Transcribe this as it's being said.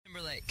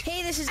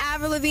this is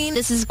Avril Lavigne.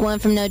 This is Gwen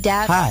from No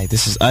Doubt. Hi,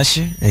 this is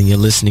Usher, and you're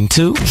listening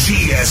to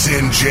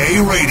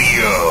GSNJ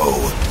Radio.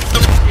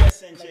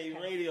 GSNJ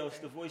Radio, it's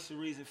the voice of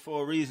reason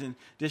for a reason.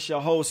 This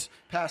your host,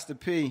 Pastor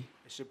P.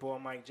 It's your boy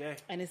Mike J.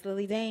 And it's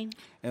Lily Dane.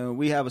 And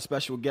we have a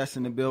special guest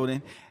in the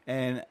building.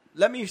 And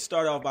let me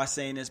start off by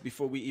saying this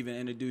before we even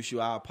introduce you.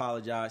 I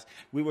apologize.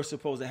 We were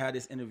supposed to have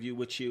this interview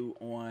with you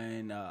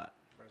on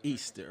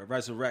Easter,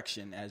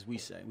 Resurrection, as we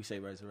say. We say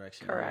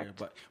Resurrection. Correct. Earlier,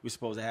 but we're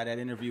supposed to have that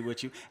interview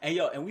with you.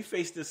 And we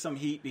faced some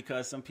heat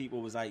because some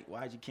people was like,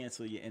 why'd you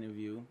cancel your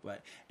interview?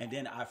 And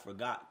then I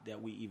forgot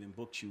that we even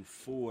booked you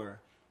for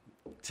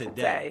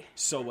today.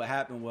 So what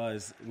happened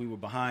was we were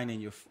behind in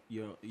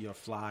your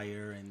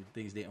flyer and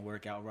things didn't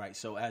work out right.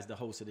 So as the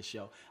host of the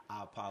show,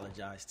 I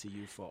apologize to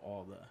you for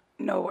all the...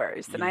 No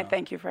worries. And I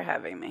thank you for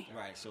having me.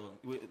 Right. So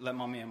let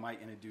my man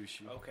Mike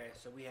introduce you. Okay,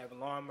 so we have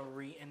Lauren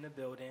Marie in the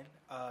building.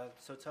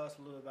 So tell us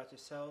a little about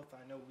yourself.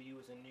 I know you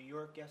was in New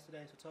York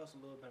yesterday, so tell us a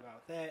little bit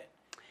about that.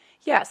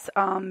 Yes,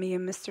 me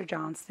and Mr.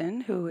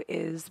 Johnston, who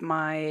is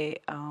my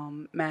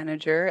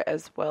manager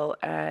as well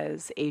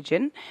as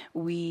agent,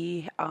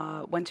 we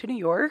went to New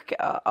York,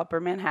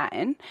 Upper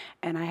Manhattan,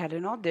 and I had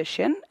an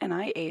audition, and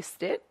I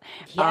aced it.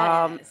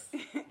 Yes.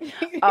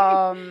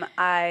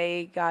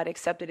 I got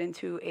accepted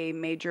into a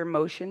major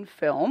motion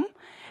film.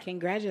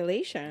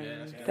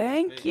 Congratulations.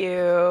 Thank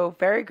you.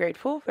 Very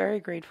grateful, very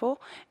grateful.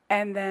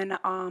 And then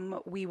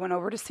we went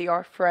over to see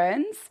our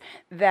friends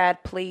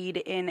that played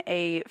in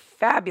a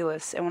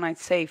fabulous, and when I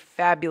say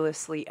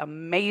fabulously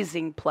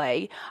amazing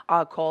play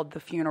called The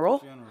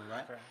Funeral.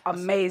 Right?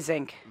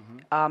 Amazing.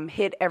 Mm-hmm.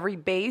 Hit every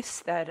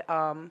base that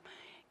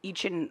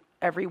each and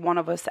every one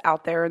of us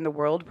out there in the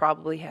world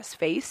probably has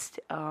faced,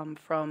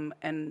 from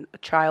a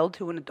child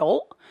to an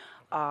adult.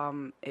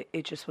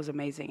 It just was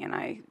amazing, and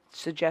I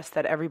suggest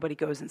that everybody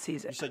goes and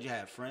sees it. You said you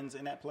had friends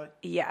in that play?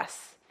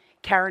 Yes.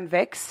 Karen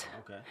Vicks.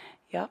 Okay.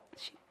 Yep.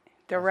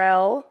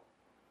 Darrell.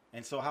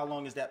 And so how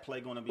long is that play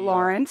going to be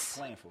Lawrence.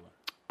 Playing for?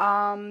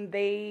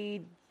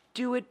 They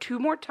do it 2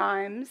 more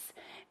times,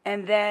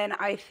 and then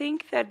I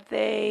think that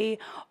they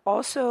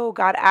also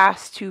got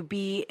asked to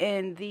be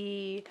in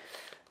the...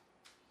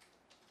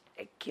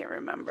 I can't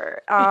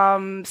remember,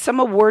 some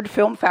award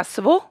film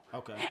festival.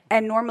 Okay.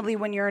 And normally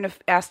when you're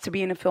asked to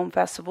be in a film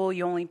festival,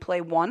 you only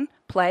play one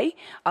play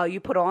you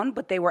put on,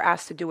 but they were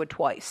asked to do it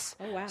twice.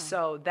 Oh, wow.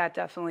 So that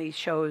definitely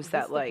shows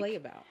that, What's the play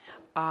about?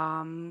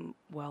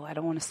 Well, I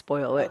don't want to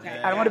spoil it.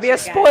 Okay. I don't want to be a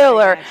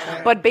spoiler,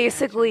 but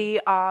basically,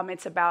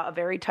 it's about a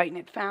very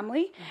tight-knit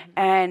family,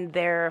 and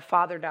their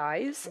father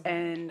dies,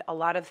 and a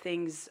lot of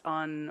things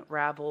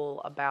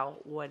unravel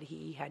about what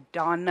he had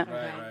done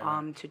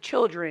to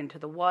children, to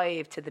the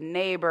wife, to the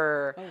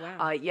neighbor. Oh,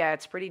 wow. Yeah,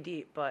 it's pretty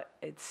deep, but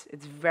it's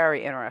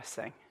very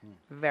interesting.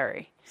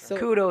 Very. So,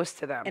 kudos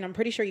to them. And I'm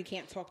pretty sure you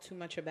can't talk too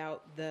much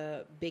about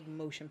the big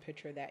motion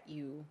picture that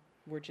you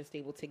were just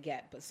able to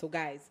get. But so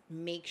guys,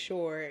 make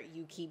sure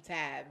you keep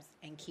tabs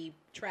and keep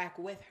track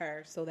with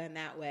her, so then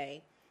that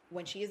way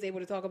when she is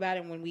able to talk about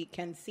it and when we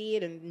can see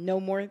it and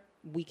know more,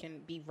 we can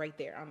be right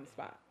there on the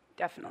spot.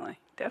 Definitely.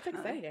 That's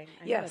exciting.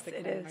 I know Yes, that's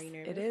it exciting. is. Are you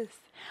nervous? It is.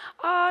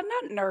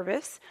 Not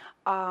nervous.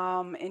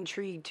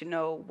 Intrigued to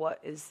know what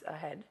is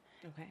ahead.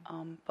 Okay.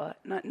 But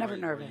never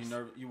nervous.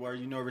 Were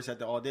you nervous at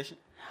the audition?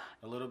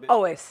 A little bit?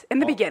 Always. In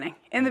the beginning.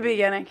 In the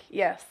beginning,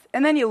 yes.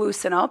 And then you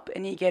loosen up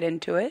and you get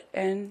into it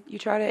and you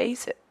try to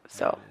ace it.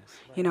 So,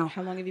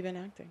 How long have you been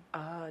acting?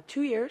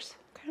 2 years.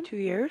 Okay. 2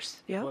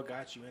 years, yeah. What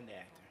got you into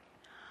acting?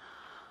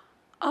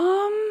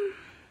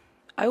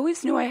 I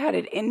always knew I had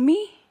it in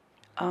me.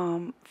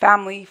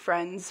 Family,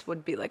 friends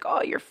would be like,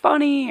 oh, you're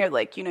funny, or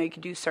like, you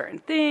could do certain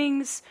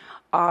things.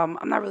 I'm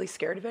not really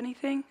scared of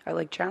anything. I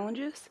like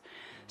challenges.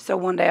 So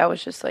one day I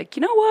was just like,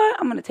 you know what?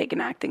 I'm going to take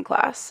an acting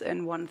class.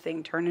 And one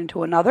thing turned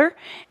into another.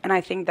 And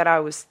I think that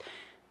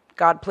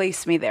God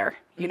placed me there.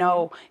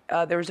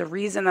 There was a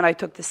reason that I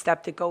took the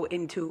step to go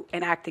into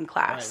an acting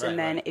class. And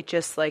then it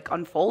just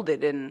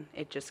unfolded and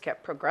it just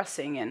kept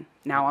progressing. And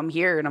now I'm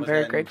here and I'm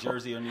very grateful. New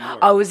Jersey or New York?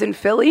 I was in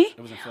Philly.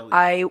 It was in Philly.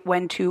 I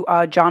went to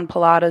John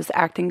Pallotta's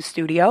acting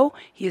studio.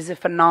 He is a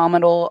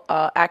phenomenal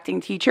acting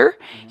teacher.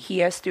 Mm-hmm. He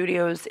has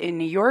studios in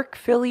New York,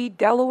 Philly,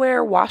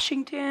 Delaware,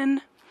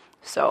 Washington.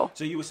 So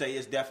you would say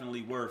it's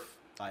definitely worth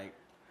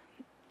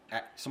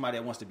somebody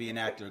that wants to be an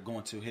actor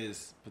going to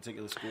his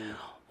particular school?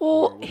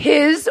 Well,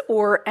 his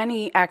or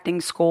any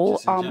acting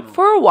school, general.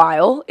 for a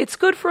while. It's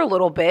good for a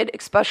little bit,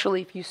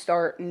 especially if you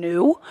start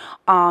new.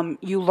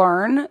 You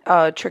learn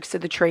tricks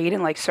of the trade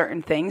and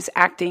certain things.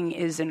 Acting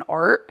is an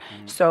art,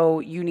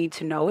 so you need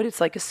to know it. It's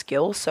like a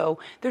skill. So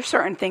there's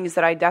certain things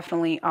that I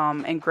definitely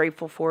am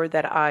grateful for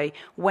that I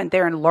went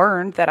there and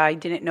learned that I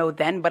didn't know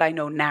then, but I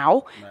know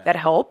now. Right. That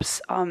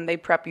helps. They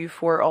prep you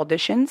for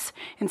auditions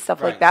and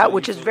stuff like that, so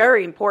which is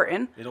very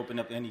important. It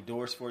opened up any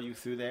doors for you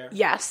through there?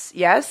 Yes.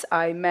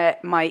 I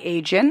met my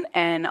agent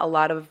and a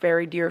lot of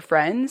very dear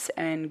friends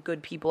and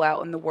good people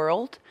out in the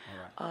world.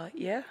 Right.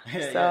 Yeah.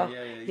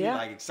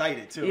 You're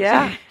excited too.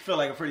 Yeah. So feel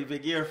like a pretty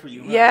big year for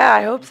you. Huh? Yeah,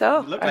 I hope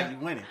so. You look like you're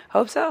winning.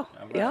 Hope so.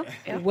 Right.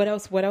 Yeah. What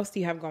else do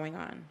you have going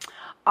on?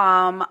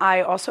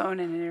 I also own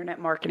an internet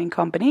marketing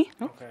company.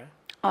 Okay.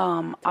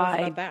 us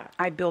about that.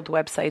 I build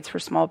websites for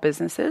small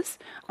businesses.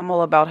 I'm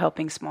all about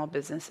helping small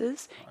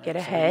businesses get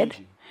ahead.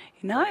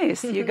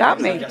 Nice, you got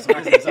me.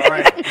 All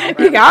right.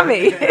 You got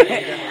me.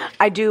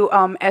 I do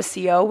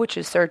SEO, which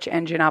is search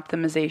engine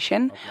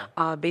optimization.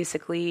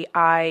 Basically,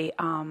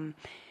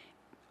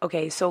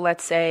 okay, so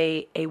let's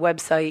say a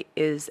website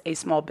is a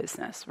small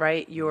business,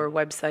 right? Your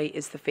website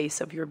is the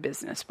face of your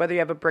business, whether you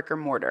have a brick or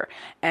mortar,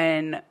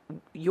 and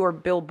your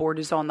billboard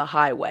is on the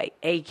highway,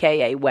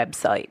 aka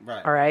website.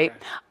 Right. All right.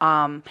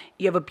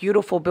 You have a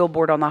beautiful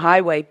billboard on the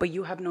highway, but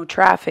you have no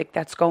traffic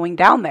that's going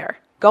down there,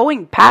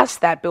 going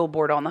past that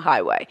billboard on the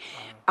highway.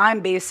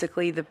 I'm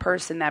basically the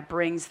person that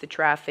brings the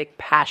traffic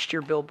past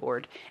your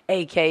billboard,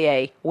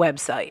 aka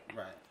website.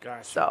 Right.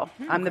 Gotcha. So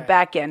I'm the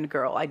back end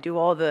girl. I do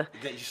all the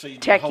So you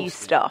do techie hosting.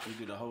 stuff.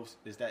 You do the host.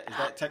 Is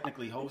that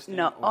technically hosting?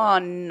 No. or- Oh,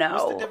 no.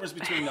 What's the difference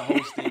between the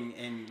hosting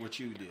and what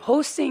you do?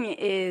 Hosting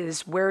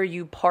is where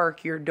you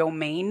park your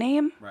domain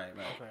name Right.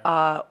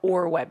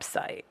 or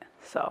website.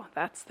 So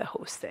that's the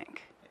hosting.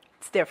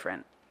 It's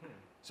different.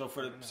 So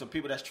so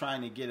people that's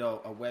trying to get a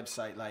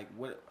website, like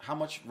how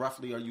much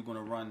roughly are you going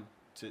to run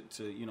to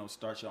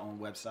start your own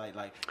website?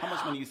 Like how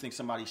much money do you think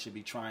somebody should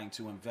be trying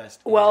to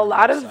invest? Well,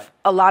 in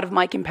a lot of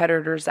my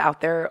competitors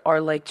out there are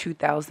like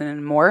 2,000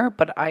 and more,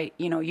 but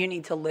you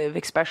need to live,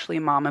 especially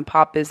mom and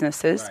pop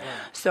businesses. Right.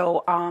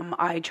 So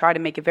I try to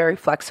make it very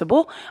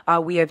flexible.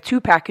 We have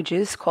two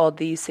packages called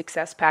the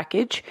Success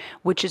Package,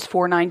 which is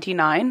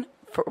 $4.99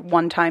 for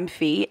one-time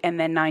fee, and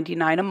then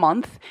 $99 a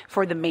month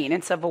for the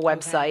maintenance of a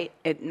website.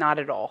 Not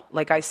at all.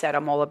 Like I said,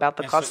 I'm all about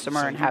the customer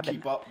so and you having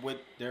keep up with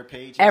their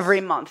pages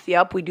every month.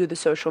 Yep, we do the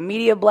social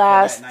media for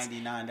blast. that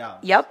 $99.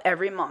 Yep,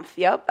 every month.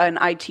 Yep, an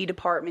IT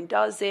department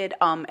does it.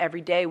 Every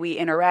day we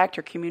interact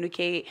or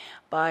communicate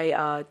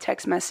by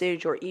text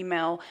message or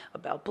email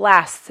about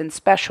blasts and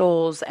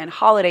specials and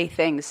holiday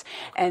things.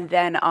 And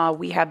then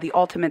we have the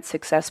Ultimate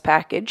Success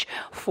Package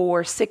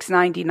for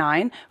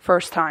 $6.99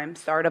 first time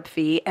startup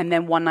fee, and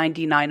then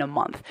 $199 a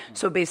month.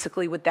 So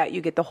basically, with that,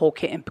 you get the whole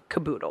kit and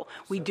caboodle.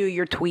 We do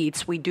your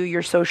tweets, we do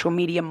your social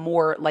media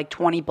more like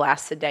 20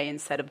 blasts a day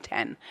instead of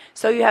 10.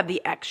 So you have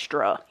the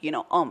extra,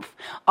 oomph.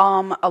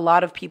 A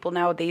lot of people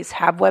nowadays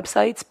have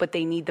websites, but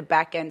they need the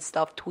back end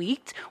stuff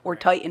tweaked or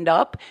tightened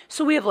up.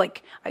 So we have,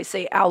 like I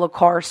say, a la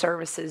carte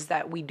services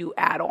that we do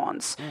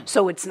add-ons.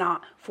 So it's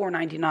not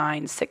 $4.99,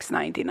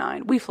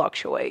 $6.99. We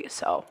fluctuate,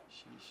 so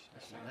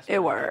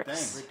it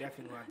works. We're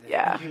definitely out there.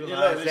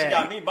 Yeah. You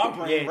got me, my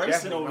brain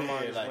racing over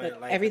here.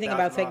 Like, Everything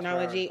about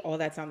technology, all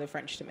that sounded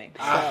French to me.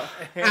 So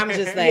I'm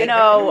just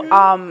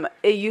like,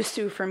 It used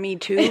to for me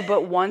too,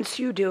 but once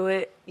you do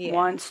it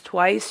once,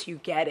 twice, you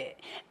get it.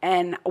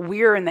 And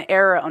we're in the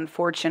era,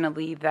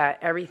 unfortunately, that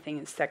everything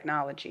is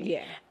technology.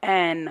 Yeah.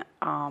 And,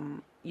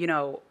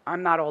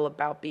 I'm not all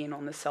about being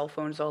on the cell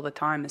phones all the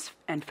time,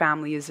 and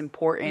family is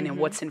important, and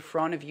what's in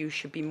front of you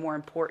should be more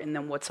important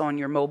than what's on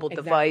your mobile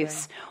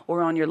device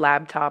or on your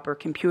laptop or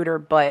computer.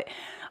 But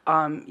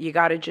you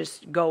got to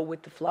just go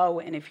with the flow,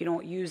 and if you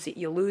don't use it,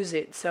 you lose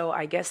it. So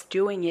I guess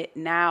doing it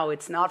now,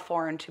 it's not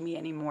foreign to me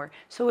anymore,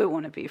 so it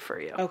wouldn't be for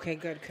you. okay,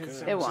 good,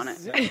 because It won't.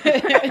 it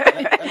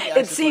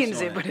It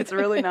seems it, but it's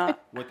really not.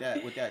 With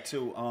that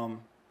too,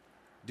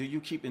 do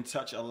you keep in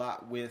touch a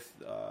lot with,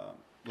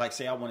 like,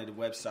 say I wanted a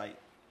website?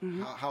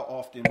 How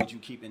often would you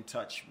keep in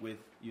touch with,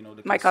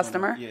 the My consumer?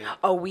 customer? Yeah.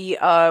 Oh, we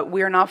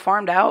are not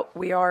farmed out.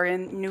 We are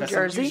in New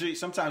Jersey.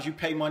 Sometimes you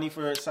pay money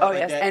for a site Oh, like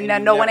yes, that, and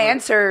then you no one never-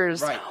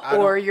 answers, Right.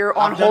 or you're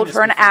on I've done hold this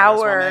for an before,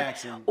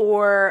 that's why I'm hour, asking.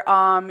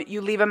 or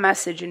you leave a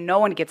message and no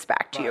one gets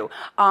back to you.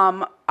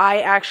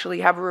 I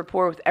actually have a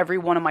rapport with every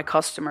one of my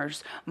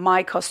customers.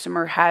 My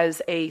customer has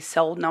a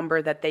cell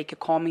number that they could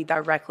call me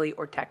directly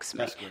or text me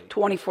That's great.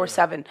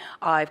 24/7.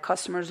 I have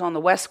customers on the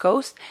West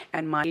Coast,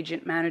 and my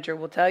agent manager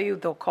will tell you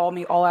they'll call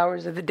me all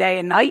hours of the day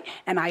and night,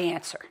 and I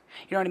answer.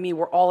 You know what I mean?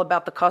 We're all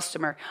about the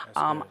customer.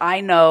 I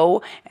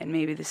know, and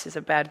maybe this is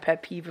a bad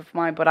pet peeve of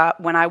mine,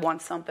 but when I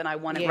want something, I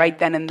want it right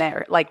then and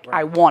there. Like,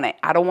 I want it.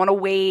 I don't want to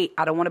wait.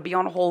 I don't want to be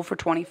on hold for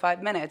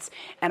 25 minutes.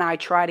 And I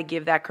try to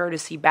give that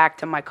courtesy back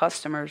to my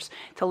customers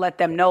to let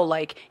them know,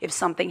 like, if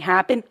something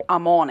happened,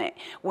 I'm on it.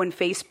 When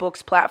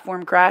Facebook's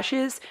platform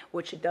crashes,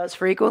 which it does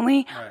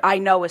frequently, I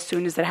know as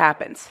soon as it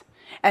happens.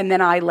 And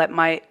then I let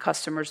my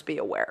customers be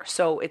aware.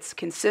 So it's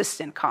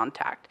consistent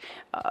contact.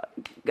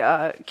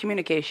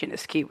 Communication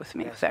is key with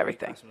me with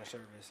everything. Customer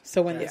service.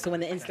 so when the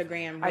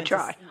Instagram, I went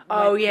try. to-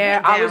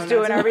 went I was down,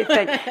 doing that's-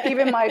 everything.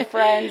 Even my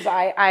friends,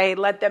 I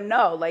let them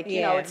know, like,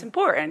 Yeah. it's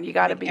important. You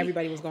got to be.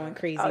 Everybody was going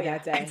crazy Oh, yeah.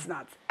 that day. It's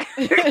nuts.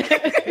 You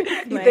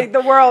think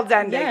the world's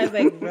ending. Yeah, it's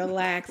like,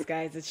 relax,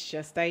 guys. It's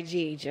just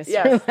IG. Just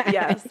yes, relax.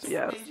 yes, What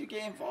yes. made you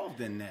get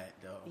involved in that,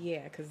 though?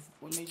 Yeah, because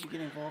What made you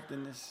get involved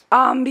in this?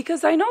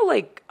 Because I know,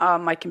 like,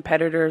 my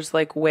competitors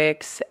like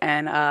Wix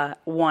and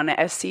One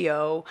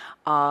SEO,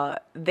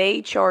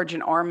 they charge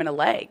an arm and a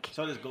leg.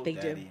 So does GoDaddy They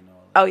do. and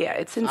all that. Oh yeah,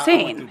 it's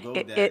insane. I went through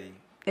It- GoDaddy.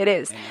 It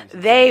is.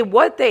 And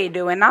What they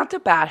do, and not to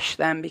bash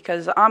them,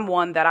 because I'm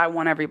one that I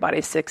want everybody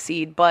to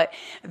succeed, but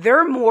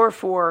they're more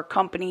for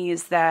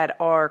companies that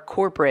are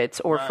corporates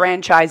or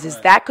franchises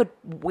that could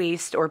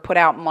waste or put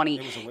out money,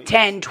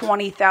 $10,000,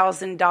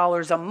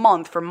 $20,000 a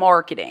month for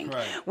marketing.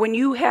 Right. When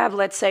you have,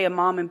 let's say, a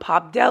mom and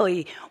pop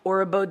deli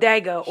or a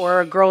bodega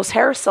or a girl's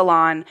hair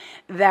salon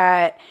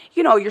that,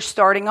 you're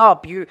starting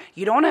up, you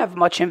don't have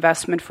much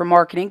investment for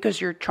marketing because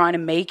you're trying to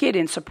make it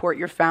and support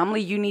your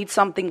family. You need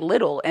something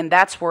little, and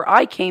that's where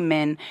I came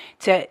in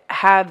to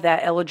have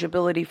that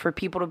eligibility for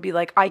people to be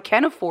like, I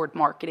can afford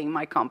marketing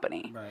my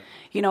company,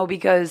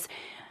 because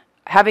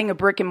having a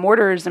brick and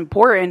mortar is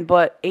important,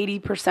 but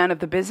 80% of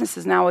the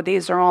businesses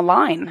nowadays are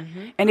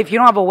online. And if you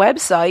don't have a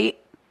website,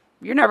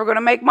 you're never going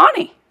to make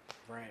money.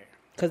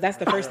 Because that's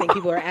the first thing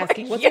people are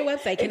asking. What's your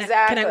website? Can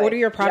Exactly. I order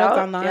your product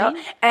online?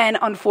 Yep. And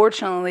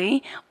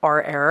unfortunately,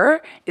 our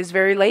era is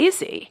very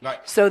lazy. Right.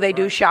 So they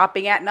do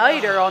shopping at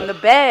night or on the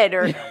bed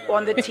or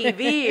on the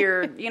TV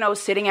or,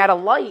 sitting at a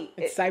light.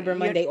 It's Cyber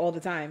Monday all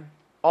the time.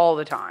 All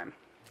the time.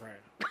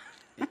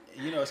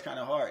 it's kind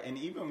of hard. And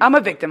even I'm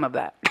a victim of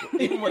that.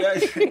 even with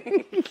us,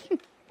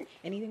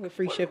 Anything with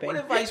free shipping. what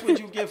advice would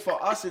you give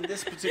for us in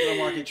this particular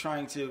market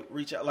trying to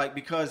reach out? Like,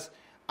 because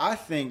I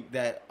think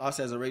that us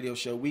as a radio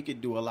show, we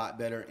could do a lot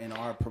better in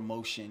our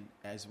promotion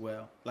as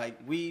well. Like,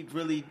 we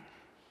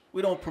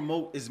don't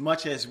promote as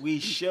much as we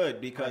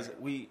should because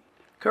we...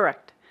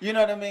 Correct. You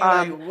know what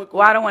I mean?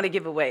 Well, I don't want to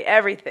give away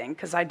everything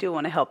because I do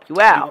want to help you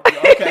out.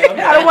 Okay.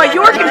 I don't want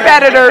your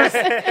competitors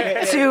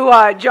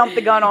to jump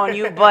the gun on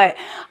you, but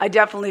I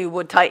definitely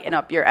would tighten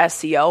up your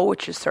SEO,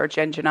 which is search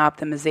engine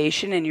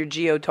optimization, and your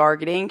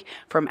geo-targeting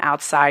from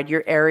outside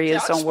your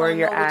areas on where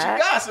you're What you at.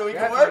 got so we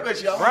can work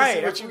with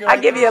you. I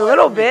give you a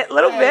little bit. I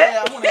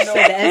want to know.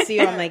 The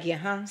SEO, I'm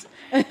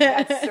like,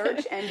 That's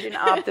search engine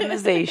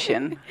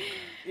optimization.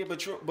 Yeah,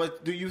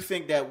 but do you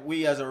think that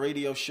we as a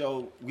radio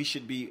show, we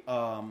should be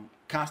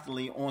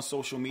constantly on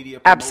social media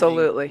promoting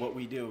Absolutely. what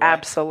we do? Right?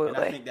 Absolutely.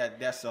 And I think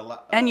that's a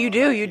lot. And you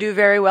do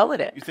very well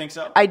at it. You think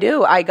so? I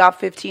do. I got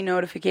 15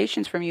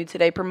 notifications from you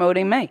today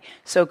promoting me.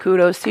 So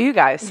kudos to you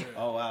guys.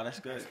 Oh, wow,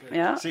 that's good.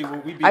 Yeah. See,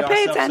 we beat I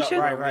pay ourselves attention.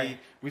 Up where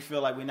we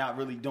feel like we're not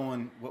really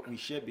doing what we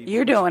should be.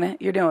 You're doing it.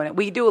 You're doing it.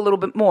 We do a little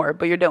bit more,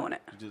 but you're doing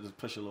it. Just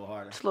push a little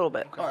harder. Just a little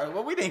bit. All right,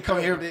 well, we didn't come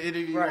here to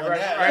interview you on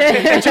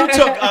that. You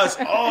took us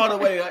all the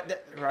way up.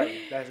 Right,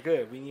 that's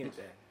good. We needed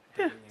that.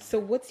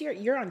 So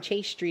you're on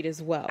Chase Street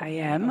as well. I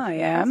am.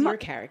 What's your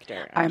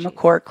character? I'm a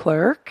court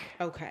clerk.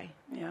 Okay.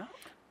 Yeah.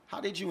 How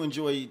did you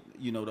enjoy,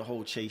 the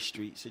whole Chase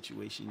Street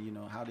situation?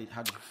 How did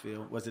you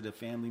feel? Was it a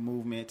family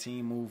movement,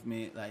 team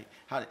movement? Like,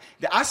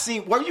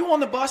 were you on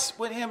the bus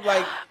with him?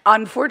 Like,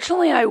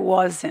 unfortunately, I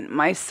wasn't.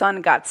 My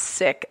son got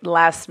sick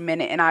last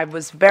minute, and I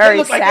was very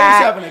looked sad. like they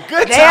was having a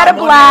good They had time a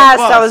on blast.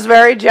 that bus. I was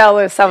very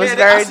jealous. I was I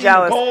very seen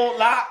jealous. The bowl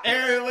lot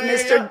everywhere.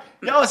 Mr.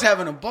 Y'all was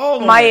having a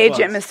ball on My that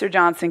agent, bus. Mr.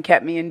 Johnson,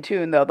 kept me in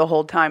tune, though, the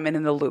whole time and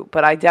in the loop.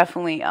 But I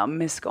definitely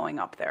miss going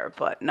up there.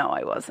 But no,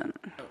 I wasn't.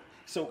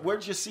 So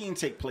where'd your scene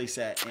take place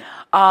at?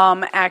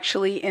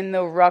 Actually, in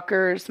the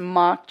Rutgers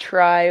mock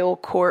trial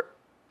court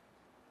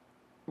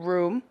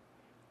room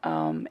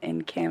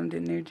in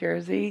Camden, New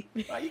Jersey.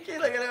 Oh, you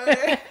can't look at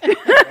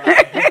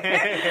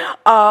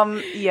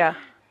that. Yeah.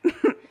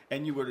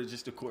 And you were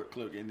just a court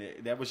clerk in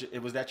there.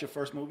 Was that your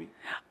first movie?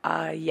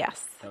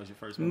 Yes. That was your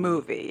first movie?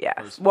 Movie, yes.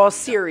 First Well, movie.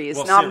 series,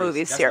 Well, not series.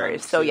 movies, That's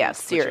series. not So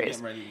yes, but you're series.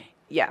 getting ready.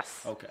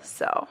 Yes. Okay.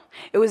 So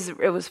it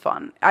was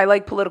fun. I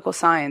like political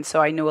science,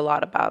 so I knew a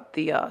lot about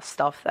the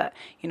stuff that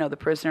the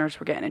prisoners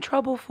were getting in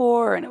trouble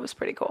for, and it was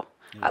pretty cool.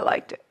 I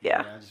liked it.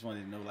 Yeah. I just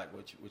wanted to know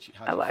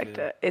how I you liked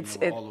feel, it. It's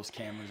all those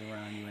cameras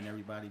around you and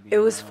everybody. Being It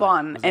was around.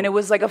 fun, and it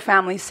was like a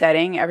family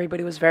setting.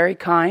 Everybody was very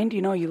kind.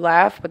 You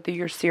laugh, but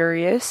you're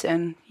serious,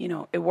 and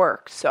it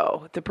worked.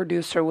 So the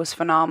producer was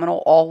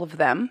phenomenal. All of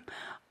them,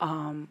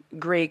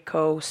 great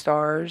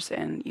co-stars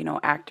and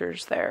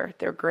actors. They're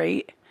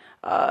great.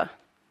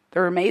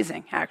 They're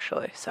amazing,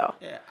 actually. So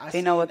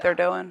they know what they're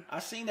doing. I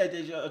seen that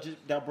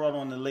that brought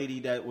on the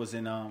lady that was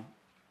in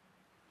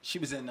she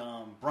was in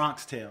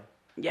Bronx Tale.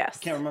 Yes.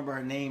 I can't remember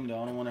her name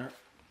though. I don't want to.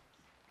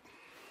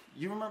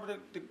 You remember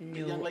the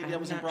young lady that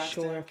was in I'm not Bronx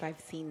sure Tale? if I've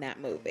seen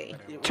that movie.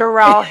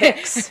 Terrell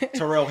Hicks.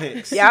 Terrell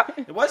Hicks.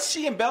 Yep. Was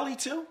she in Belly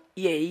too?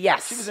 Yeah.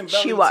 Yes. She was in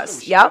Belly She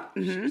was. too. Yep.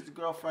 She was the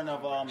girlfriend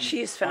of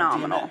She's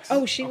phenomenal. DMX.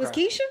 Oh, she was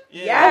Keisha?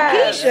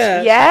 Yes. Oh,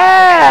 Keisha.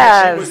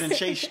 Yes. She was in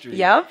Chase Street.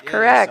 Yep, Yeah,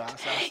 correct.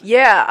 so I-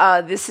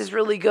 Yeah, this is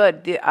really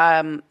good.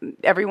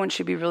 Everyone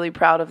should be really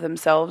proud of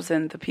themselves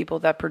and the people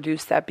that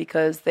produced that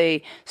because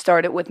they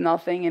started with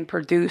nothing and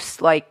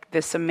produced like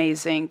this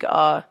amazing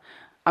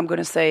I'm going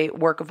to say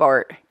work of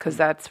art because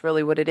that's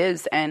really what it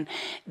is. And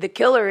the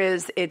killer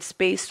it's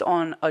based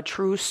on a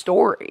true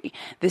story.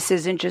 This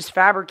isn't just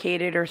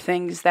fabricated or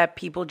things that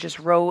people just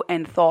wrote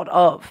and thought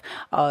of.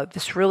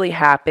 This really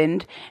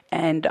happened.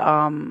 And,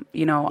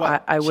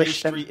 I wish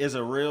Chase them Street is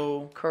a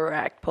real.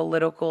 correct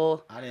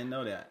political I didn't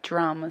know that.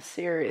 drama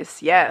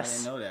series. Yes.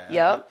 I didn't know that.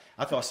 Yep.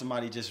 I thought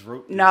somebody just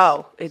wrote this.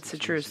 No, it's a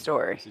true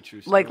story. It's a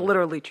true Like story.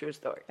 literally true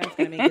story. That's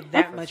gonna make it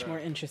that much more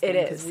interesting. It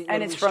is. 'cause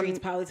And it's from- streets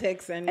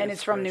politics, and And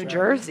it's from New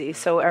Jersey,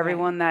 so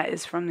everyone that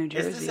is from New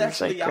Jersey Is this is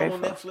actually like out on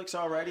grateful. Netflix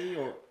already,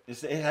 or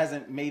it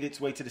hasn't made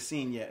its way to the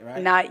scene yet,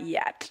 right? Not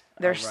yet.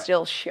 They're All right.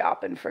 still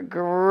shopping for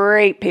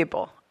great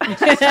people.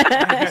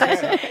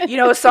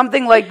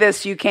 Something like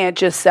this you can't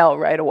just sell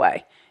right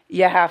away.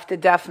 You have to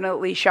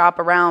definitely shop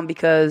around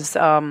because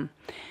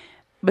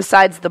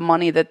besides the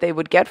money that they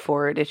would get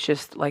for it, it's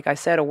just, like I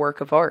said, a work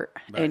of art.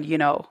 Right. And,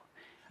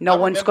 no I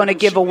one's remember going to them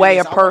give shooting away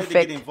a this. I wanted to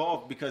perfect... get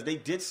involved because they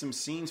did some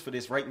scenes for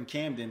this right in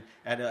Camden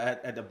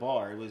at the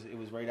bar. It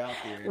was right out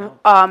there. You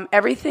know?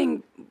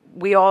 Everything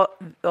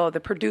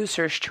the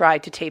producers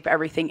tried to tape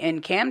everything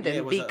in Camden Yeah,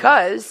 it was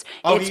because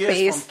Oh, it's he is from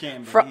based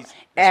Camden. from, That's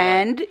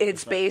and right.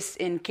 it's That's right. based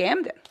in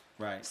Camden.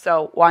 Right.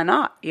 So why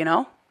not?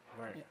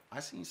 I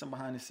seen some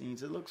behind the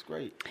scenes. It looks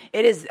great.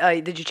 It is.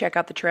 Did you check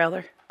out the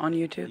trailer on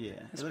YouTube? Yeah,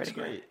 It's it looks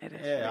pretty great. good.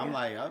 It is Yeah, pretty I'm good.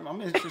 like,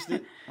 I'm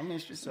interested. I'm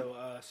interested.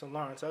 So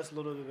Lawrence, tell us a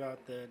little bit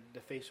about the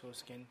facial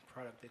skin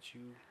product that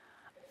you.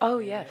 Oh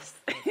yes.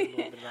 Tell us a little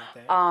bit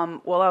about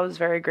that. Well, I was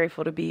very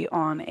grateful to be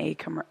on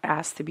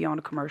asked to be on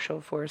a commercial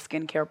for a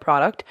skincare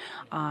product.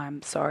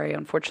 I'm sorry,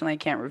 unfortunately, I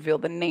can't reveal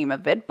the name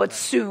of it, but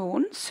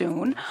soon.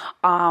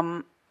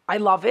 I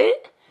love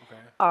it.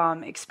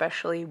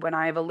 Especially when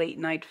I have a late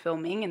night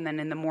filming, and then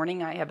in the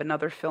morning I have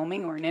another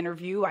filming or an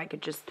interview. I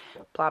could just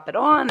plop it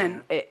on,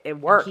 and it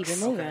works. Keep it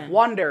moving.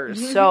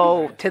 Wonders.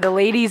 So to the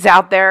ladies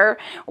out there,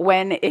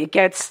 when it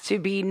gets to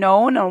be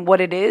known on what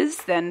it is,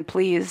 then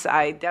please,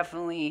 I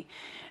definitely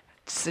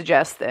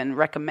suggest and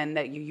recommend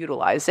that you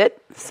utilize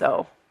it.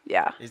 So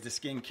yeah. Is the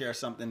skincare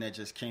something that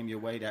just came your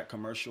way, that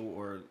commercial,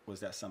 or was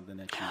that something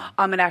that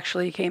you... It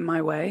actually came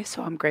my way,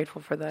 so I'm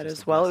grateful for that Just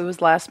as a well. blessing. It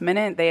was last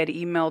minute. They had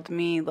emailed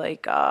me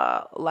like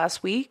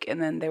last week,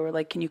 and then they were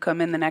like, "Can you come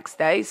in the next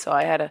day?" So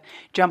I had to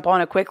jump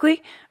on it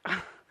quickly.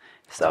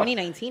 So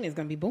 2019 is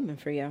gonna be booming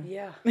for you.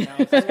 yeah, Now,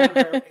 is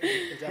that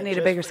I need a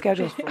just bigger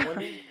schedule. Just for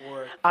women,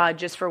 or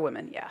just for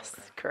women. Yes,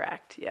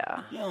 correct.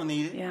 Yeah, You don't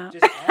need it. yeah.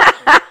 just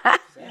asking?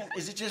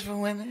 Is it just for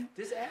women?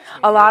 Just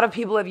asking. A lot of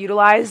people have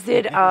utilized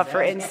it.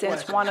 For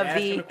instance, one of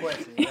Asking the the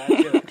question, not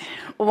judging.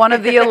 one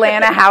of the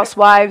Atlanta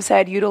housewives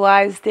had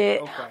utilized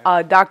it.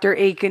 Okay. Dr.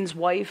 Aiken's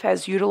wife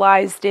has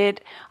utilized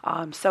it.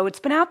 So it's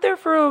been out there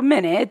for a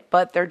minute,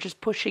 but they're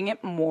just pushing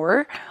it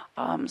more.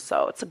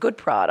 So it's a good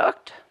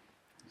product.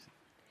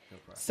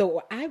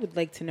 So I would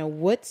like to know,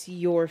 what's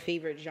your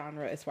favorite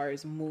genre as far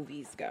as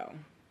movies go?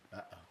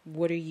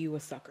 What are you a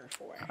sucker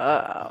for?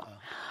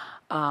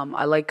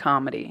 I like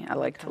comedy. I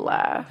like to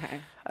laugh.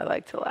 Okay. I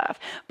like to laugh.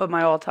 But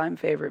my all-time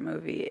favorite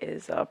movie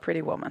is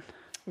Pretty Woman.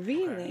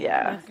 Really?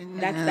 Yeah.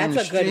 That's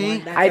a good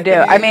one. That's I a do. good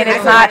one. I mean, I it's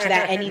can not watch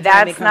that anytime it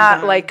that's comes not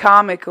on. like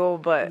comical,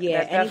 but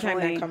Yeah, that anytime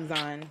definitely that comes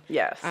on.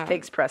 yes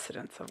takes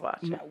precedence of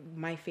watching.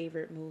 My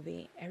favorite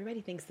movie. Everybody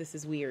thinks this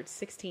is weird.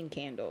 16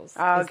 Candles. Is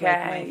like my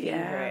Okay, favorite.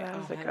 yeah, that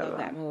was a I good love one.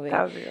 that movie.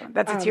 That was a good one.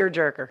 That's a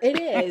tearjerker. It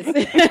is.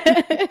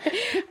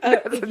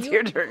 That's a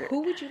tearjerker.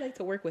 Who would you like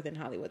to work with in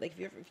Hollywood? Like, if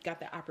you ever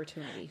got the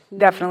opportunity, who?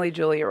 Definitely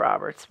Julia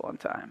Roberts one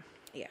time.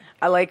 Yeah.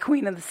 I like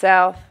Queen of the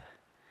South.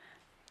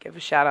 Give a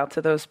shout out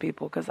to those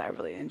people because I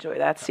really enjoy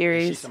that Is she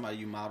series. somebody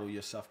you model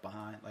yourself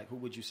behind? Like, who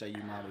would you say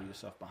you model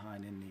yourself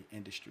behind in the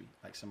industry?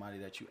 Like somebody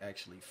that you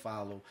actually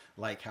follow,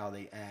 like how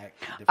they act?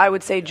 I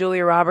would say different-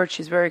 Julia Roberts.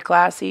 She's very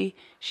classy.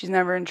 She's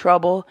never in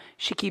trouble.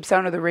 She keeps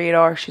under the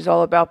radar. She's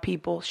all about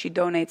people. She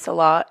donates a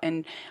lot,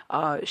 and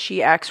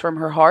she acts from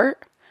her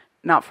heart,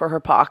 not for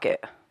her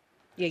pocket.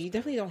 Yeah, you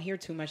definitely don't hear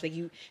too much.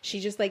 She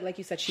just like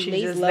you said, she She's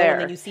lays just low, there,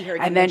 and then you see her,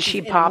 again and when then she's she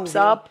in the pops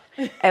movie. up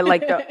at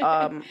like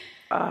the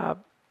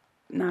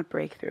not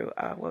Breakthrough.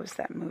 What was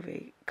that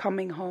movie?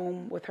 Coming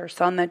Home with her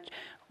son. What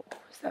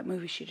was that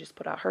movie she just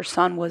put out? Her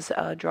son was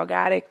a drug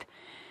addict.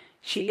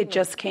 It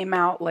just came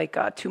out like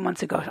 2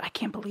 months ago. I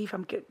can't believe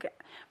I'm getting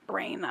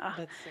brain Let's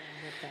see what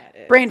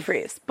that is. brain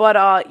freeze.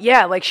 But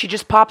yeah, like she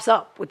just pops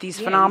up with these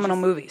Yeah, phenomenal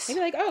you just- movies. You're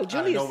like, oh,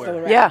 Julia's nowhere. still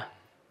around. Yeah.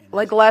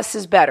 Like less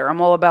is better.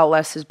 I'm all about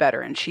less is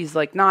better. And she's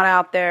like not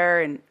out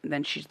there, and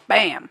then she's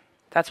bam.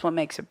 That's what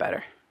makes it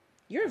better.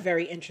 You're a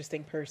very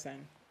interesting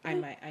person. I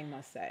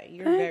must say,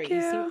 you're Thank very.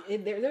 you. See,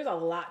 there's a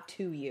lot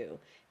to you,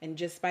 and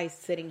just by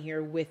sitting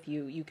here with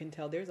you, you can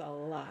tell there's a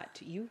lot.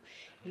 You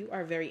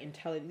are very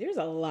intelligent. There's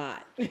a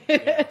lot.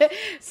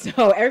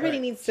 So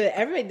everybody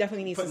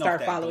definitely needs to Putting off start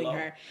that following glow.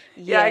 her.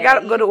 Yeah, I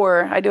got good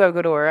aura. I do have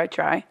good aura. I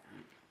try.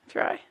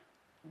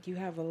 You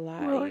have a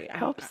lot. Well, it I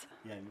helps.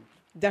 Yeah,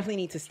 definitely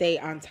need to stay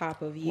on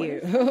top of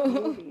you.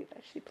 Movie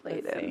that she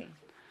played Let's in. see.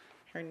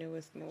 Her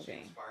newest movie.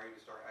 Inspire you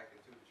to start acting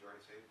too? Did you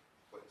already say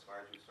what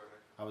inspired you to start acting?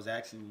 I was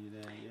asking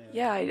you that.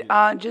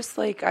 Yeah, just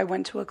like I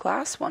went to a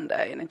class one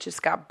day and it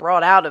just got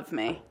brought out of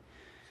me.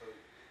 So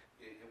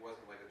it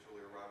wasn't like a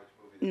Julia Roberts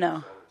movie that No.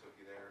 you saw that took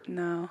you there?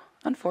 No,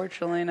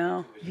 unfortunately,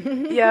 no.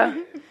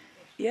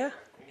 Yeah.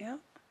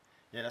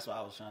 Yeah, that's what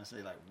I was trying to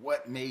say. Like,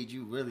 what made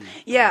you really?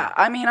 Yeah,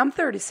 I mean, I'm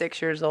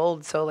 36 years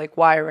old, so like,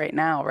 why right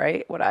now,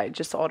 right? Would I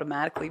just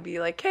automatically be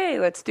like, hey,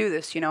 let's do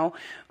this? You know,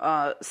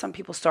 some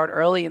people start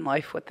early in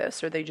life with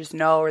this, or they just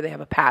know, or they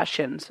have a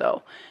passion.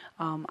 So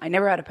I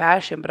never had a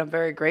passion, but I'm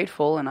very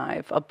grateful, and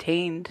I've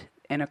obtained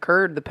and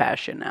occurred the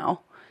passion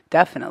now,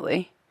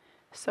 definitely.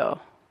 So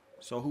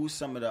who's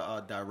some of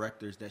the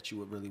directors that you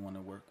would really want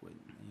to work with?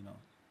 You know,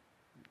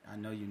 I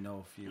know you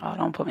know a few. Oh,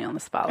 don't put me on the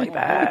spot like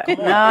that. Come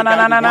on. No.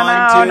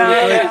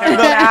 It gotta be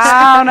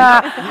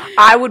No.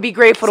 I would be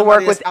grateful to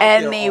work Somebody with that's out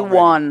there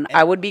anyone. already.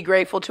 I would be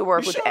grateful to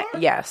work You with. sure?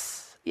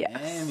 Yes.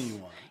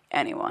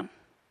 Anyone.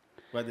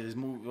 Whether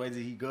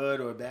he good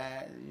or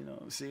bad, you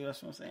know. See,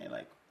 that's what I'm saying.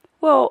 Like,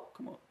 Well,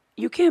 come on.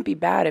 you can't be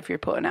bad if you're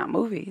putting out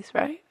movies,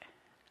 right?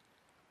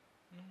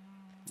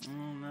 I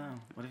don't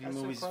know. What if your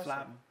That's a movies question.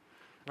 flopping?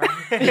 What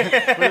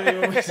if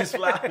your movies is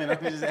flopping? I'm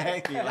just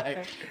asking.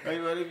 Like,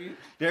 what if you?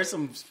 There's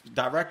some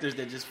directors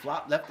that just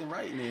flop left and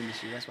right in the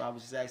industry. That's why I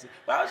was just asking.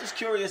 But I was just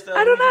curious.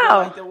 I don't know.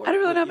 I don't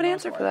really have an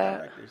answer as for far as that.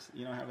 directors.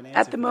 You don't have an answer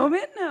At the for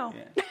moment, no.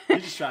 that? Yeah. You're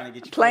just trying to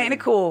get you Playing it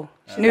cool,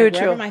 Like,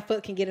 neutral. wherever my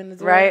foot can get in the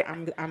door, Right.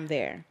 I'm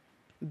there.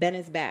 Ben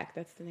is back.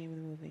 That's the name of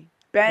the movie.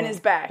 Ben Well, is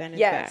back. Ben is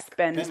Yes, back.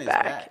 Ben is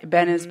back.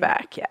 Ben is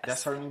back. Yes.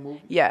 That's her new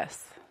movie.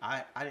 Yes,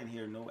 I didn't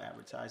hear no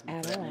advertisement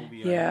At for that all.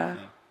 movie. Or Yeah.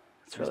 anything.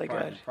 it's really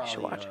good. You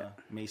should watch it.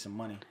 Made some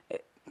money.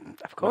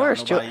 Of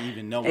course, nobody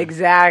even knowing.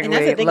 exactly. And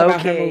that's the thing Low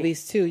about her key.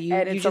 movies too. You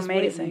And it's just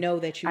amazing. wouldn't know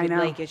that you I would know.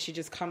 like it. She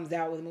just comes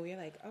out with a movie. You're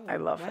like, oh, I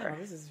love wow, her.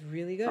 This is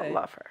really good. I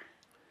love her.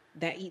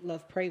 That Eat,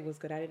 Love, Pray was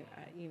good.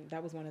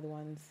 That was one of the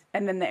ones.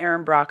 And then the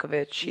Erin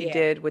Brockovich she Yeah.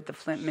 did with the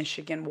Flint,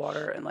 Michigan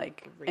water, and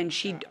and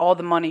she all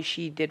the money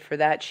she did for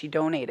that she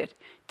donated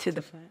to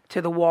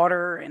the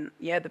water and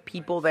the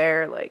people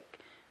there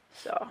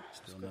so.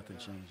 Still nothing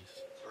changes.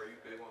 So are you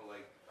big on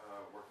like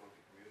working with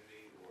the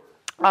community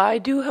or? I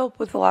do help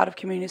with a lot of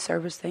community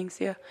service things.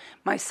 Yeah,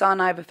 my son,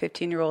 I have a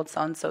 15-year-old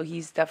son, so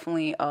he's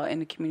definitely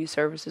into community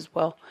service as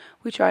well.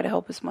 We try to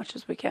help as much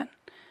as we can.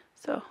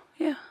 So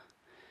yeah.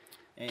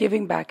 And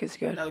Giving back is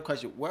good. Another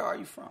question: where are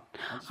you from?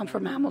 I'm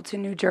from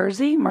Hamilton, New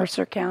Jersey,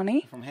 Mercer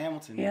County. From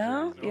Hamilton, New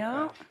Yeah, Jersey.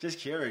 yeah. Okay. Just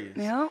curious.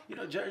 Yeah. You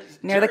know, Jersey,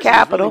 Near the Jersey's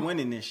capital. Really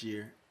winning this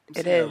year. I'm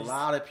It seeing is. a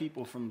lot of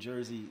people from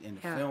Jersey in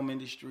the Yeah. film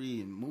industry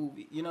and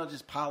movie. You know,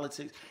 just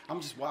politics. I'm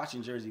just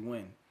watching Jersey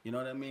win. You know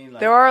what I mean? Like,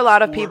 There are a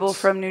lot of sports, people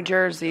from New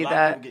Jersey a lot of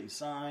that people getting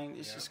signed.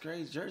 It's just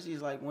crazy. Jersey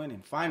is like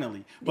winning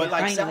finally. But Yeah,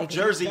 like finally. South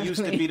Jersey used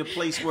to Definitely. be the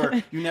place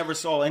where you never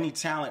saw any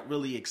talent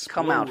really explode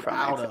Come out from.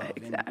 of,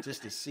 Exactly. and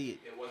just to see it.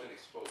 It wasn't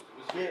exposed. It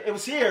was Yeah, it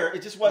was here.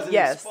 It just wasn't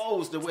Yes.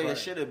 exposed the way it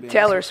should have been.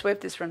 Taylor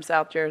Swift is from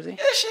South Jersey.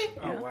 Is she?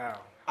 Oh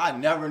wow. I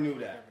never knew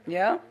that.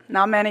 Yeah,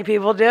 not many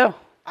people do.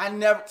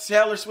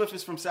 Taylor Swift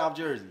is from South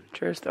Jersey.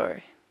 True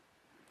story.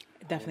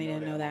 Definitely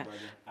didn't know that. brother.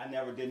 I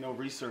never did no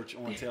research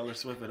on Taylor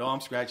Swift at all.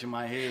 I'm scratching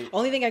my head.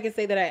 Only thing I can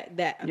say that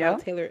about Yeah.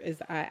 Taylor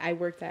is I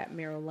worked at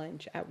Merrill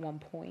Lynch at one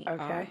point,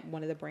 Okay.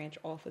 one of the branch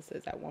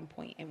offices at one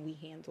point, and we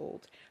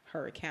handled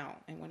her account.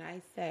 And when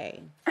I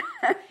say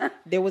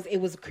it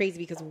was crazy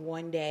because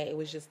one day it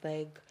was just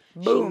like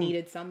Boom. she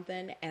needed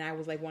something, and I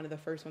was like one of the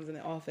first ones in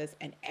the office,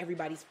 and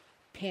everybody's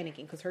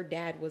panicking because her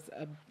dad was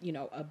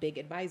a big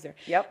advisor.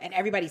 Yep. And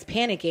everybody's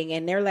panicking,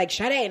 and they're like,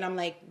 "Sade," and I'm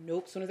like,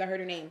 "Nope." As soon as I heard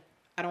her name.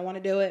 I don't want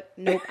to do it.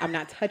 Nope, I'm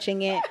not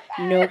touching it.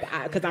 Nope,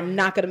 because I'm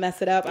not gonna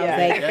mess it up. I was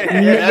like,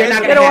 "You're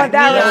not You gonna don't have want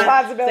that me on."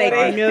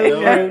 responsibility.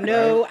 It's like,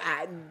 no.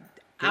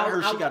 I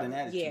heard she got an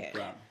attitude yeah.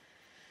 problem.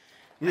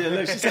 Yeah,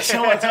 look, she said she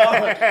don't want to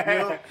talk. You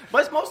know?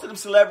 But most of them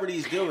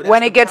celebrities do. That's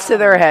When the it gets to problem.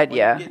 their head, When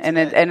yeah, you get to and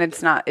that-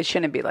 it's not. It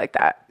shouldn't be like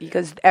that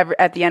because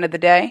at the end of the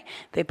day,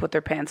 they put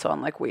their pants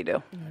on like we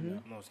do.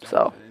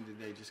 So At the end of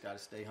the day, just got to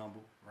stay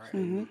humble. Right. Stay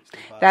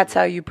positive. that's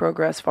how you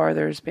progress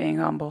farther, is being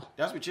humble.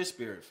 That's what your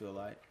spirit feel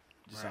like.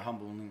 Just a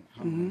humbling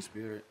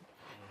spirit.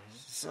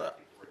 So,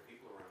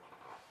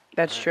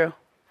 That's true.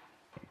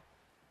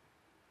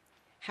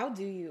 How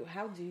do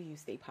you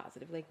stay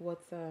positive? Like,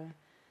 what's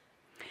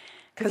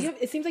because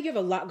it seems like you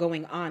have a lot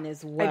going on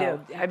as well. I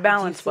do. I you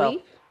balance well.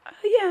 sleep?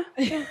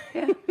 Yeah.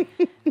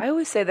 I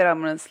always say that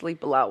I'm going to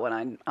sleep a lot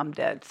when I'm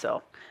dead,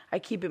 so I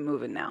keep it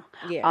moving now.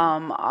 Yeah.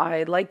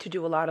 I like to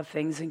do a lot of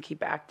things and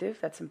keep active.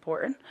 That's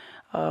important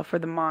for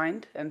the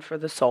mind and for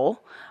the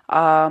soul.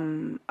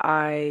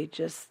 I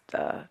just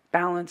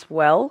balance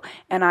well,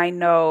 and I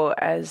know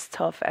as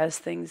tough as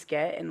things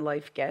get and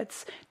life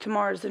gets,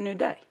 tomorrow's a new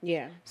day.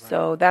 Yeah,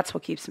 So that's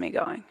what keeps me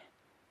going.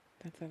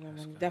 that's a good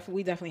one.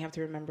 We definitely have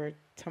to remember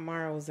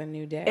tomorrow's a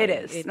new day. It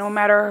is. It's- No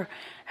matter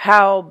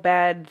how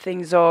bad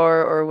things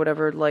are or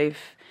whatever life's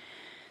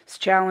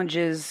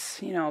challenges,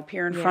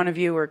 appear in front of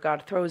you or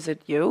God throws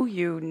at you,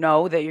 you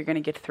know that you're going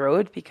to get through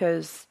it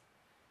because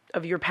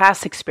of your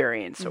past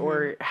experience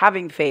or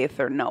having faith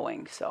or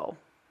knowing. So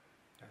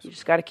you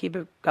just got to keep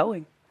it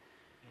going.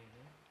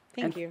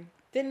 Thank you.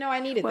 Didn't know I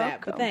needed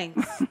that, but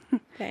thanks.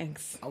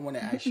 Thanks. I want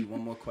to ask you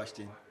one more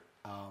question.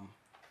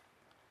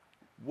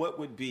 What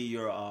would be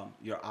your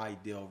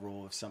ideal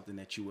role of something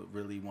that you would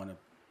really want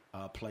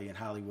to play in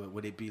Hollywood?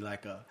 Would it be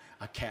like a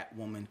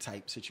Catwoman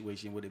type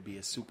situation? Would it be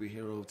a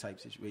superhero type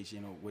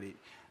situation, or would it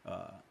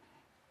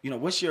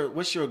what's your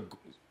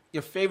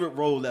favorite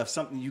role left?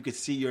 Something you could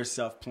see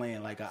yourself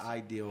playing, like an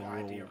ideal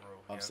role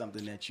of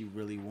something that you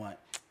really want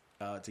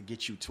to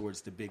get you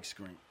towards the big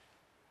screen.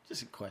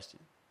 Just a question.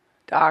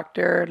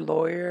 Doctor,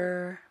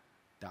 lawyer,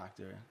 type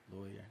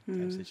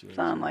situation.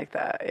 something like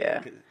that.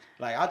 Yeah.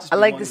 Like I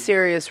like the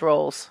serious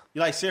roles.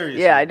 You like serious?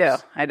 Yeah,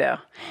 roles? I do.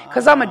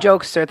 Because I'm a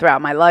jokester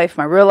throughout my life,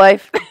 my real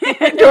life,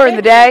 during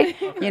the day.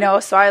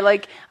 So I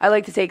like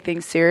to take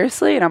things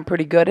seriously, and I'm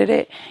pretty good at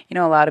it.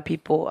 A lot of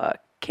people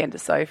can't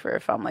decipher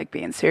if I'm like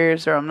being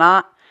serious or I'm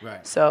not.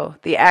 Right. So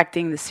the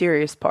acting, the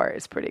serious part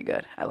is pretty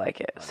good. I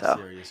like it.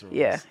 So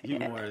yeah, you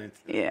more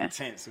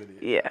intense with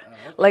it. Yeah,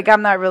 okay. Like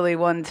I'm not really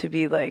one to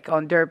be like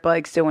on dirt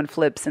bikes doing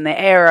flips in the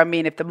air. I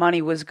mean, if the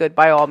money was good,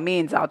 by all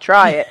means, I'll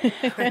try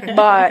it.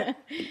 But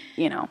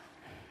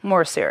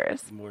more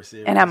serious.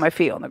 And have my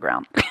feet on the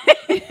ground.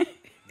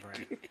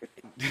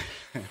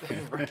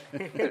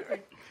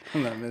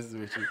 I'm not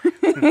messing with you.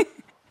 And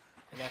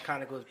that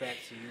kind of goes back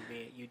to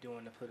you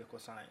doing the political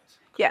science.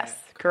 Yes,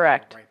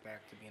 correct. Right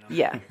back to being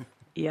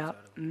Yeah.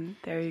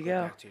 There you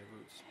go. Back to your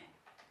roots.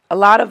 A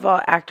lot of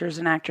actors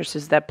and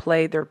actresses that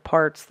play their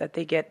parts that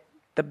they get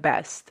the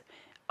best,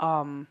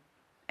 and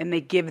they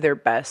give their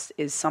best,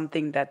 is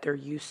something that they're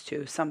used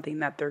to, something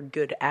that they're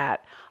good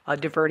at.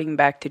 Diverting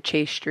back to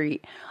Chase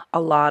Street, a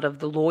lot of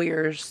the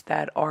lawyers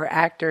that are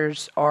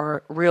actors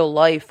are real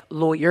life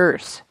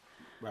lawyers.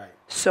 Right.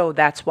 So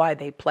that's why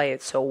they play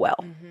it so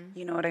well.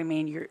 You know what I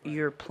mean?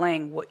 You're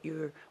playing what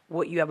you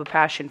have a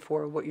passion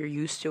for, what you're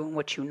used to, and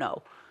what you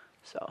know.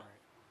 So.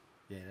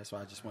 Yeah, that's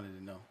why I just wanted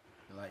to know.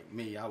 Like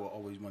me, I would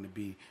always want to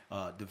be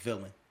the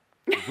villain,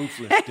 the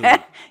ruthless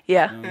dude.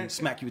 Yeah.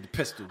 Smack you with the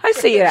pistol. I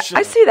see it. Sure.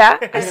 I see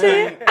that. I see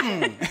it.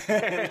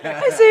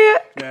 I see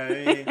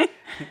it.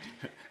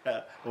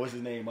 What's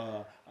his name?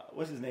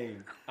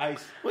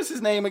 Ice. What's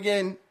his name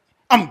again?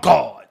 I'm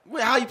God.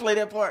 How you play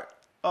that part?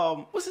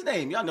 What's his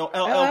name? Y'all know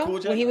LL Cool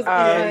J. When he was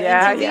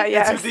yeah.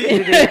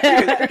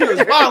 He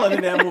was violent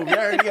in that movie. I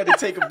heard he had to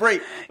take a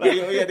break. Like,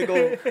 he had to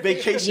go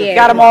vacation. Yeah.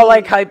 Got him all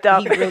like hyped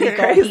up. He really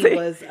thought he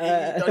was. He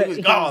thought he was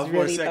God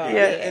for a second.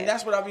 Yeah. And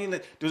that's what I mean.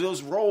 Like, do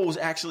those roles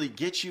actually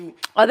get you?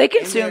 Oh, they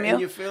consume you. In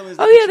your feelings?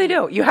 Oh, yeah, they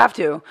do. You have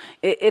to.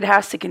 It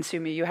has to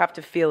consume you. You have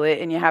to feel it,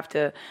 and you have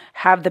to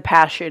have the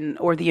passion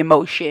or the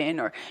emotion.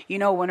 Or,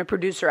 when a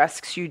producer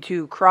asks you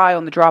to cry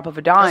on the drop of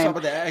a dime,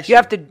 you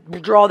have to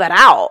draw that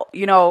out,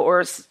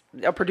 or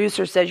a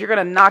producer says you're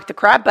going to knock the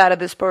crap out of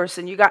this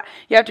person. You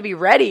have to be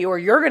ready, or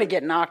you're going to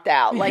get knocked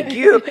out. Like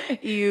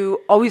you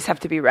always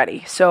have to be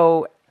ready.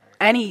 So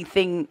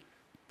anything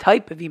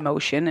type of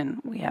emotion,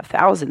 and we have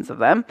thousands of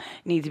them,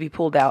 need to be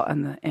pulled out,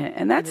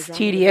 and that's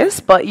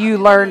tedious. But you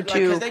learn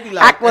to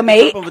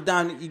acclimate.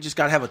 You just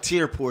got to have a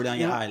tear pour down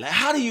your eye. Like,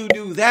 how do you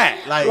do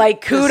that?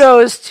 Like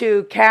kudos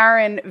to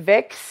Karen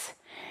Vicks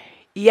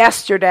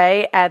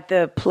yesterday at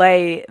the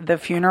play The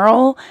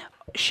Funeral.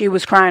 She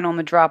was crying on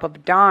the drop of a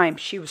dime.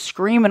 She was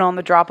screaming on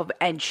the drop of,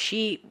 and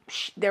she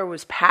there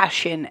was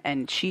passion,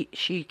 and she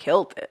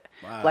killed it.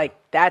 Wow. Like,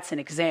 that's an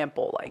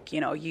example. Like,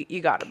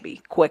 you got to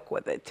be quick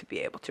with it to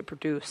be able to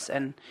produce,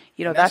 and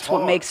that's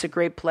what makes a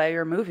great play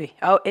or movie.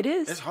 Oh, it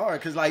is. It's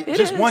hard because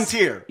just one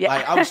tear. Yeah.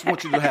 Like, I just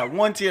want you to have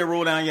one tear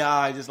roll down your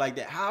eye, just like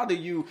that. How do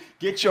you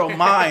get your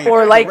mind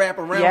or to wrap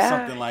around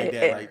something like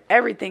that?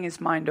 Everything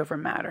is mind over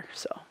matter.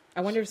 So. I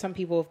wonder if some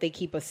people, if they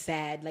keep a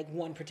sad, like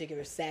one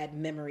particular sad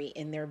memory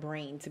in their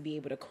brain to be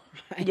able to cry.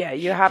 Yeah,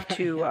 you have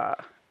to,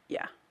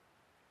 yeah.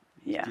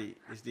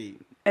 It's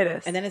deep. It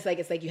is. And then it's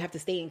like you have to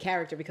stay in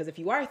character, because if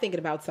you are thinking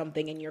about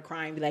something and you're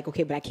crying, be like,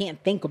 okay, but I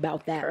can't think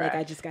about that. Correct.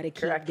 Like, I just got to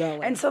keep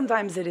going. And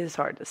sometimes it is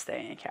hard to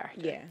stay in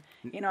character.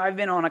 Yeah. I've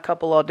been on a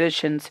couple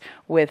auditions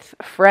with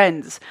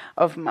friends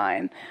of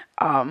mine,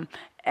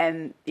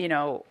 and,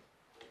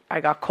 I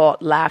got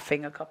caught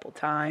laughing a couple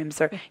times,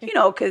 or,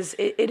 because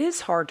it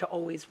is hard to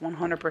always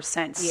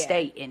 100%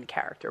 stay in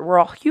character. We're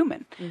all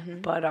human,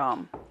 but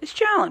it's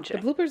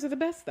challenging. The bloopers are the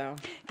best, though.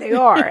 They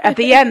are. At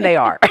the end, they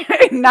are.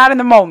 Not in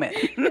the moment.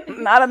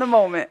 Not in the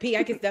moment. P,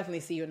 I could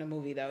definitely see you in a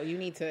movie, though. You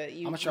need to.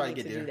 I'm gonna try to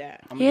get there. Do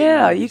that.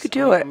 Yeah, you could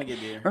do it. I'm gonna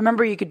get there.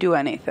 Remember, you could do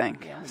anything.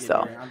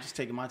 So I'm just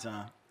taking my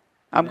time.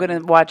 I'm going to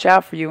watch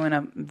out for you in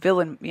a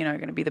villain. You're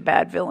going to be the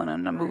bad villain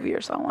in a movie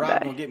or something.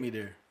 Rob gonna get me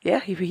there. Yeah,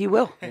 he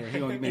will. Yeah, he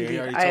gonna get me there. He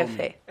already I told have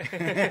me. faith.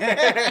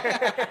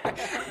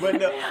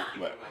 But no,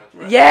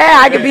 Yeah,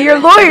 I could be your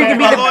lawyer.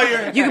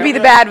 You could be the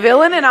lawyer. bad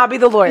villain, and I'll be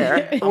the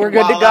lawyer. We're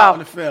good to wild out in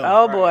the go. film.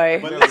 Oh boy.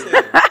 But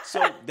listen,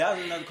 so that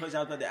was another question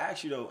I was about to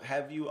ask you though.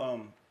 Have you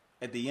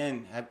at the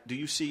end, do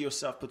you see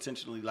yourself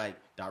potentially like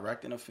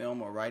directing a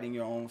film or writing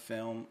your own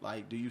film?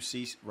 Like, do you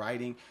see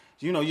writing?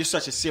 You're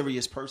such a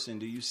serious person.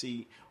 Do you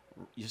see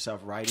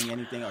yourself writing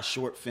anything, a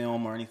short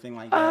film or anything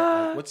like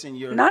that? Like, what's in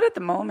your? Not at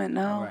the moment,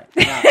 no. All right.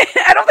 Now,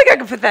 I don't think I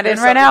can fit that in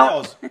right now.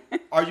 Else.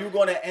 Are you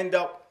going to end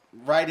up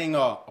writing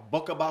a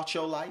book about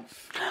your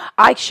life?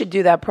 I should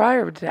do that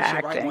prior to You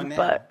should write one acting, now.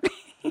 but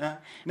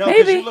No,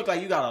 because maybe. you look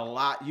like you got a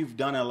lot. You've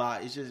done a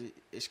lot.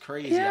 It's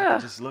crazy. I Yeah.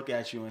 can just look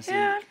at you and see.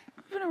 yeah,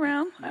 I've been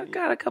around. I've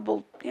got a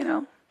couple,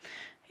 yeah.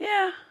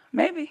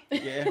 Maybe.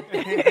 Yeah.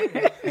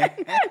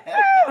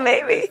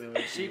 Maybe.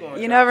 She gonna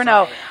You drop never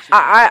know. something. She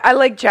I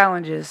like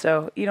challenges,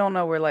 so you don't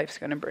know where life's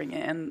going to bring you.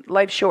 And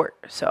life's short,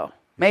 so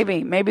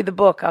maybe the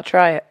book. I'll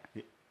try it.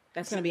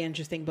 That's going to be an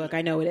interesting book.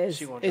 I know it is.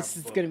 She gonna It's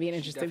drop a book. going to be an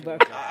She interesting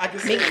definitely book. I can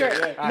see Make it. sure,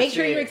 make see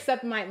sure you it.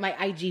 accept my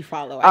IG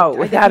follow. Oh, I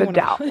without think a you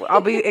doubt. wanna-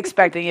 I'll be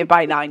expecting it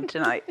by 9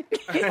 tonight.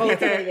 Oh,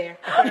 it's already there.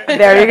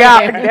 There you go.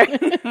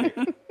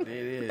 It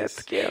is.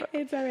 That's cute.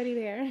 It's already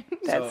there.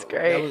 That's So,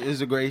 great. It was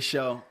a great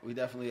show. We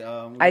definitely.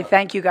 I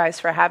thank you guys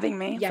for having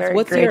me. Yes. Very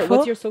What's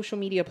grateful. your social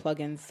media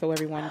plugins so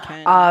everyone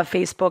can?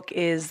 Facebook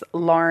is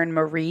Lauren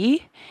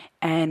Marie,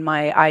 and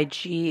my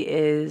IG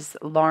is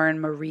Lauren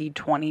Marie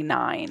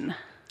 29.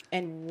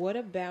 and what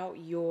about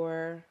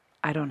your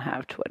I don't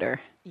have Twitter.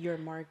 What's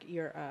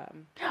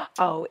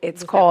Oh,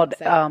 it's that called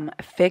website?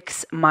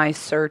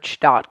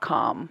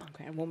 fixmysearch.com.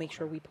 Okay, and we'll make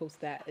sure we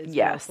post that as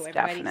Yes, well. So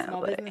everybody,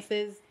 small definitely.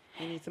 businesses,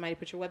 you need somebody to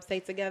put your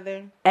website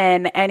together.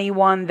 And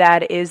anyone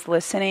that is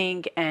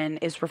listening and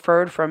is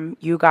referred from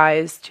you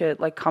guys to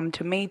like come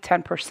to me,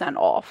 10%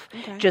 off.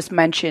 Okay. Just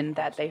mention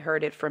that they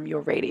heard it from your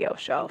radio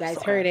show. You guys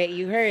So- heard it.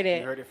 You heard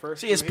it. You heard it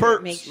first. See, it's You hear it.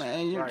 perks, Make-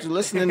 man. You're Right.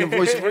 listening to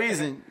Voice of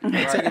Reason. You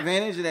can take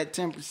advantage of that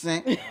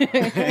 10%.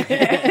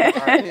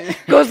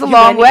 Goes a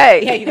long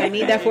way. Yeah, you're going to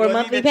need that for a You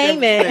monthly need that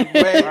 10%,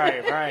 payment.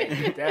 right?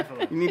 Right,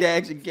 definitely. You need that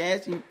extra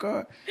gas in your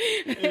car.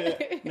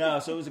 No,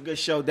 so it was a good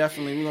show,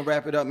 definitely. We're going to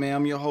wrap it up, man.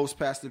 I'm your host,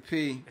 Pastor P.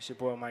 It's your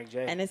boy Mike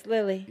J. And it's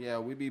Lily. Yeah,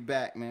 we'll be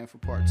back, man, for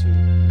part 2.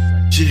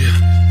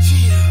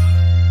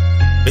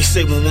 Yeah. They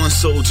say when one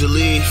soldier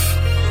leave,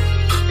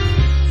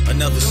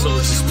 another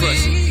soldier's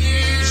present.